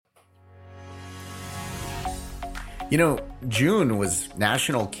You know, June was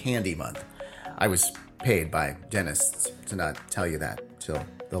National Candy Month. I was paid by dentists to not tell you that till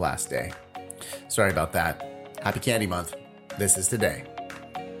the last day. Sorry about that. Happy Candy Month. This is today.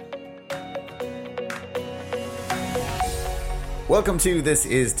 Welcome to This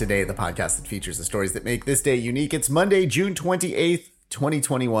Is Today, the podcast that features the stories that make this day unique. It's Monday, June 28th,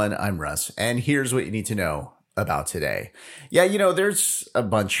 2021. I'm Russ, and here's what you need to know about today. Yeah, you know, there's a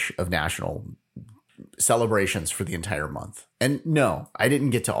bunch of national celebrations for the entire month. And no, I didn't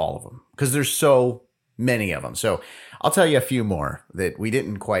get to all of them because there's so many of them. So I'll tell you a few more that we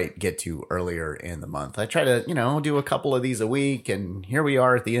didn't quite get to earlier in the month. I try to, do a couple of these a week, and here we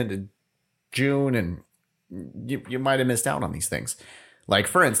are at the end of June, and you might have missed out on these things. Like,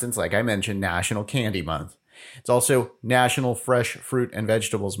 for instance, like I mentioned, National Candy Month. It's also National Fresh Fruit and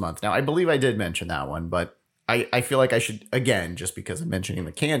Vegetables Month. Now, I believe I did mention that one, but I feel like I should, again, just because I'm mentioning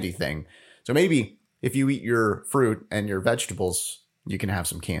the candy thing. So maybe if you eat your fruit and your vegetables, you can have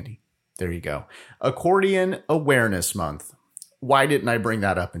some candy. There you go. Accordion Awareness Month. Why didn't I bring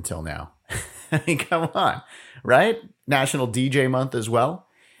that up until now? I mean, come on, right? National DJ Month as well.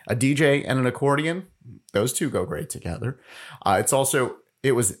 A DJ and an accordion, those two go great together.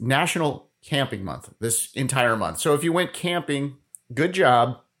 It was National Camping Month this entire month. So if you went camping, good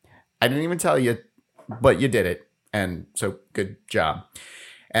job. I didn't even tell you, but you did it. And so good job.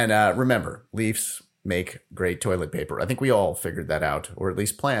 And remember, Leafs make great toilet paper. I think we all figured that out, or at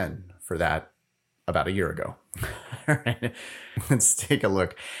least planned for that about a year ago. All right. Let's take a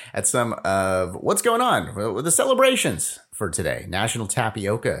look at some of what's going on with the celebrations for today. National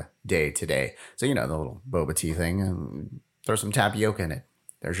Tapioca Day today. So, the little boba tea thing, and throw some tapioca in it.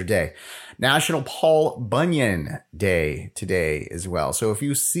 There's your day. National Paul Bunyan Day today as well. So if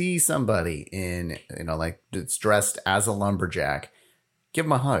you see somebody in, that's dressed as a lumberjack, give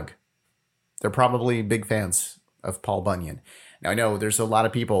them a hug. They're probably big fans of Paul Bunyan. Now, I know there's a lot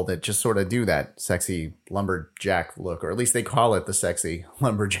of people that just sort of do that sexy lumberjack look, or at least they call it the sexy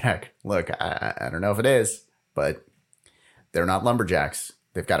lumberjack look. I don't know if it is, but they're not lumberjacks.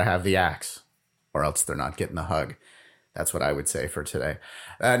 They've got to have the axe, or else they're not getting the hug. That's what I would say for today.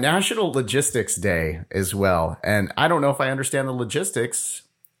 National Logistics Day as well. And I don't know if I understand the logistics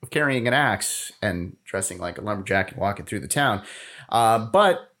of carrying an axe and dressing like a lumberjack and walking through the town.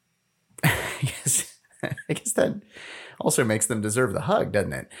 But I guess that also makes them deserve the hug,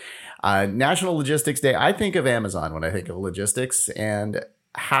 doesn't it? National Logistics Day. I think of Amazon when I think of logistics, and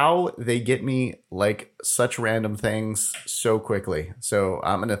how they get me like such random things so quickly. So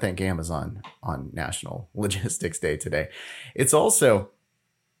I'm going to thank Amazon on National Logistics Day today. It's also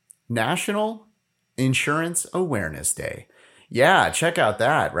National Insurance Awareness Day. Yeah, check out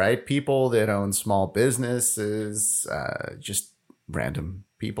that, right? People that own small businesses, just random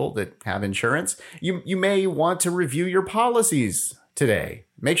people that have insurance. You may want to review your policies today.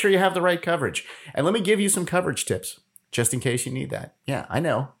 Make sure you have the right coverage. And let me give you some coverage tips, just in case you need that. Yeah, I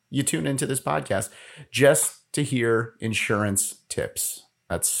know. You tune into this podcast just to hear insurance tips.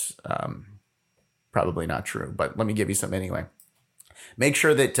 That's probably not true, but let me give you some anyway. Make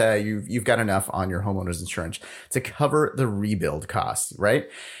sure that you've got enough on your homeowner's insurance to cover the rebuild costs, right?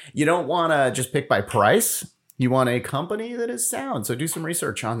 You don't want to just pick by price. You want a company that is sound. So do some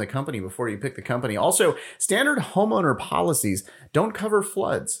research on the company before you pick the company. Also, standard homeowner policies don't cover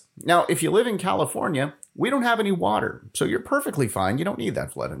floods. Now, if you live in California, we don't have any water, so you're perfectly fine. You don't need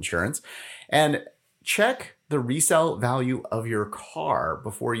that flood insurance. And check the resale value of your car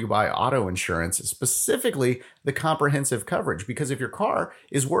before you buy auto insurance, specifically the comprehensive coverage, because if your car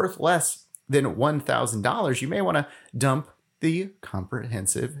is worth less than $1,000, you may want to dump the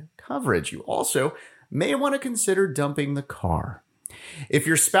comprehensive coverage. You also may want to consider dumping the car. If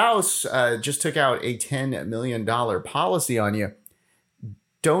your spouse just took out a $10 million policy on you,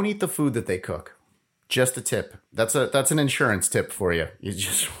 don't eat the food that they cook. Just a tip. That's an insurance tip for you. You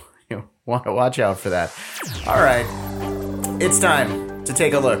just want to watch out for that. All right. It's time to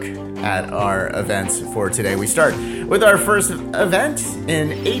take a look at our events for today. We start with our first event in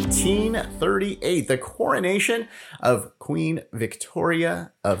 1838, the coronation of Queen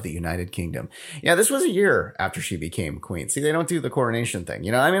Victoria of the United Kingdom. Yeah, this was a year after she became queen. See, they don't do the coronation thing.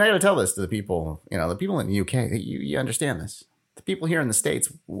 I got to tell this to the people, the people in the UK, you understand this. The people here in the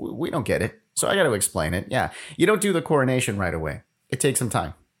States, we don't get it. So I got to explain it. Yeah, you don't do the coronation right away. It takes some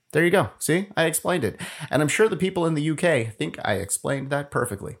time. There you go. See, I explained it. And I'm sure the people in the UK think I explained that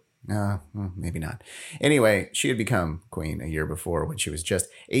perfectly. Maybe not. Anyway, she had become queen a year before when she was just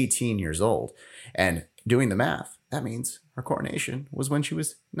 18 years old. And doing the math, that means her coronation was when she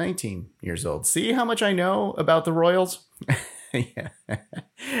was 19 years old. See how much I know about the royals? Yeah.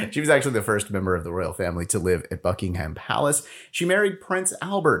 She was actually the first member of the royal family to live at Buckingham Palace. She married Prince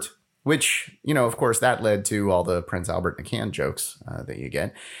Albert, which, of course, that led to all the Prince Albert McCann jokes that you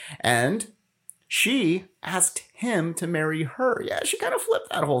get. And she asked him to marry her. Yeah, she kind of flipped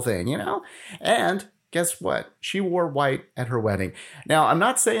that whole thing, And guess what? She wore white at her wedding. Now, I'm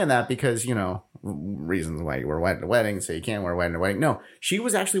not saying that because, reasons why you wear white at a wedding, so you can't wear white at a wedding. No, she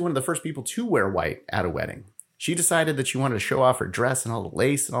was actually one of the first people to wear white at a wedding. She decided that she wanted to show off her dress and all the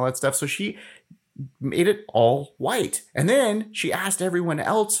lace and all that stuff, so she made it all white. And then she asked everyone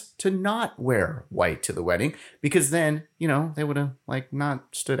else to not wear white to the wedding because then, they would have not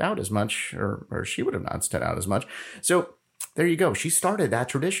stood out as much or she would have not stood out as much. So there you go. She started that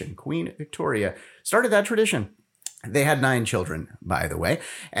tradition. Queen Victoria started that tradition. They had 9 children, by the way,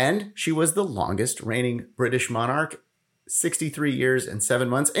 and she was the longest reigning British monarch, 63 years and 7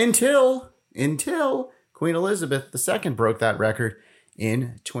 months until Queen Elizabeth II broke that record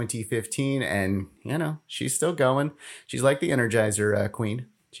in 2015. And, she's still going. She's like the Energizer queen.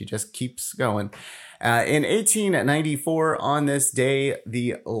 She just keeps going. In 1894, on this day,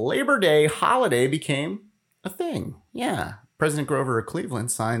 the Labor Day holiday became a thing. Yeah. President Grover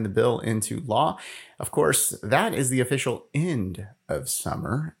Cleveland signed the bill into law. Of course, that is the official end of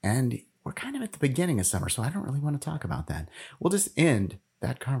summer, and we're kind of at the beginning of summer, so I don't really want to talk about that. We'll just end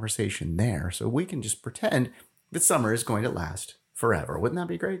that conversation there so we can just pretend that summer is going to last forever. Wouldn't that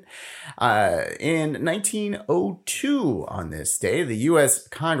be great? In 1902, on this day, the U.S.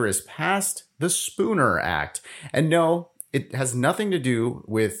 Congress passed the Spooner Act. And no, it has nothing to do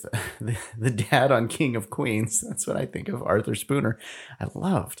with the dad on King of Queens. That's what I think of, Arthur Spooner. I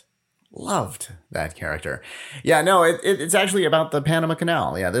loved that character. Yeah, no, it's actually about the Panama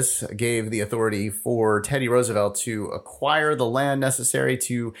Canal. Yeah, this gave the authority for Teddy Roosevelt to acquire the land necessary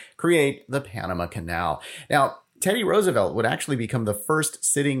to create the Panama Canal. Now, Teddy Roosevelt would actually become the first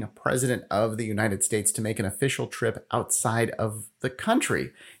sitting president of the United States to make an official trip outside of the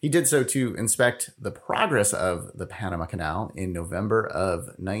country. He did so to inspect the progress of the Panama Canal in November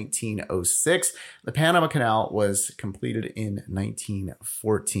of 1906. The Panama Canal was completed in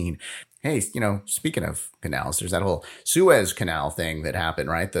 1914. Hey, speaking of canals, there's that whole Suez Canal thing that happened,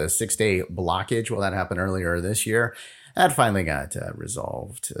 right? The 6-day blockage. Well, that happened earlier this year. That finally got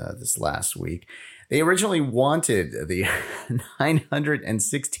resolved this last week. They originally wanted the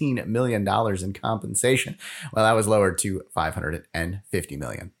 $916 million in compensation. Well, that was lowered to $550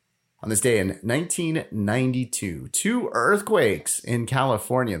 million. On this day in 1992, 2 earthquakes in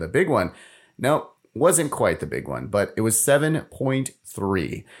California. The big one, no, wasn't quite the big one, but it was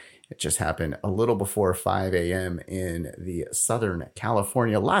 7.3. It just happened a little before 5 a.m. in the Southern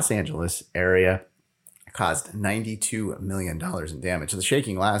California, Los Angeles area. Caused $92 million in damage. The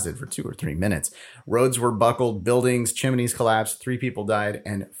shaking lasted for 2 or 3 minutes. Roads were buckled, buildings, chimneys collapsed, 3 people died,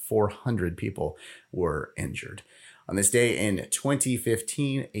 and 400 people were injured. On this day in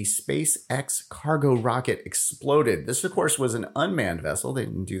 2015, a SpaceX cargo rocket exploded. This, of course, was an unmanned vessel. They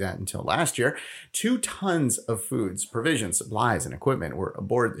didn't do that until last year. 2 tons of foods, provisions, supplies, and equipment were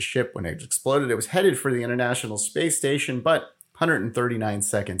aboard the ship when it exploded. It was headed for the International Space Station, but 139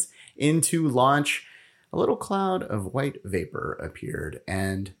 seconds into launch, a little cloud of white vapor appeared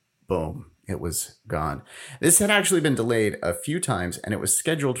and boom, it was gone. This had actually been delayed a few times and it was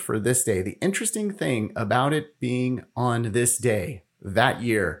scheduled for this day. The interesting thing about it being on this day that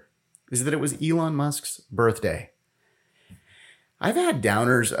year is that it was Elon Musk's birthday. I've had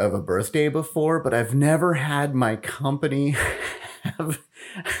downers of a birthday before, but I've never had my company have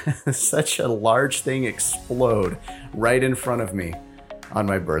such a large thing explode right in front of me on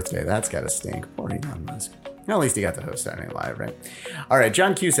my birthday. That's got to stink. Poor Elon Musk. Well, at least he got to host Saturday Night Live, right? All right,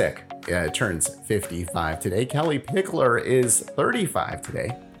 John Cusack turns 55 today. Kelly Pickler is 35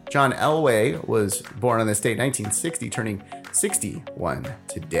 today. John Elway was born on this date, 1960, turning 61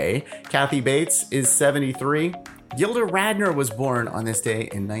 today. Kathy Bates is 73. Gilda Radner was born on this day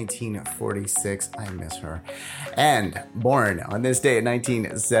in 1946. I miss her. And born on this day in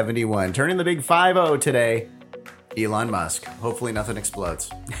 1971, turning the big 50 today, Elon Musk. Hopefully nothing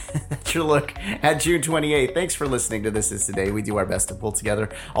explodes. That's your look at June 28th. Thanks for listening to This Is Today. We do our best to pull together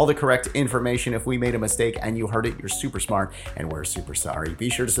all the correct information. If we made a mistake and you heard it, you're super smart and we're super sorry. Be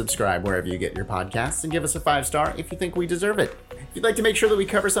sure to subscribe wherever you get your podcasts and give us a 5-star if you think we deserve it. If you'd like to make sure that we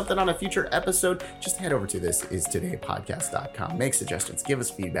cover something on a future episode, just head over to thisistodaypodcast.com. Make suggestions, give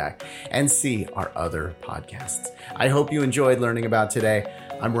us feedback, and see our other podcasts. I hope you enjoyed learning about today.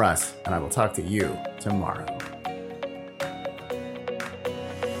 I'm Russ, and I will talk to you tomorrow.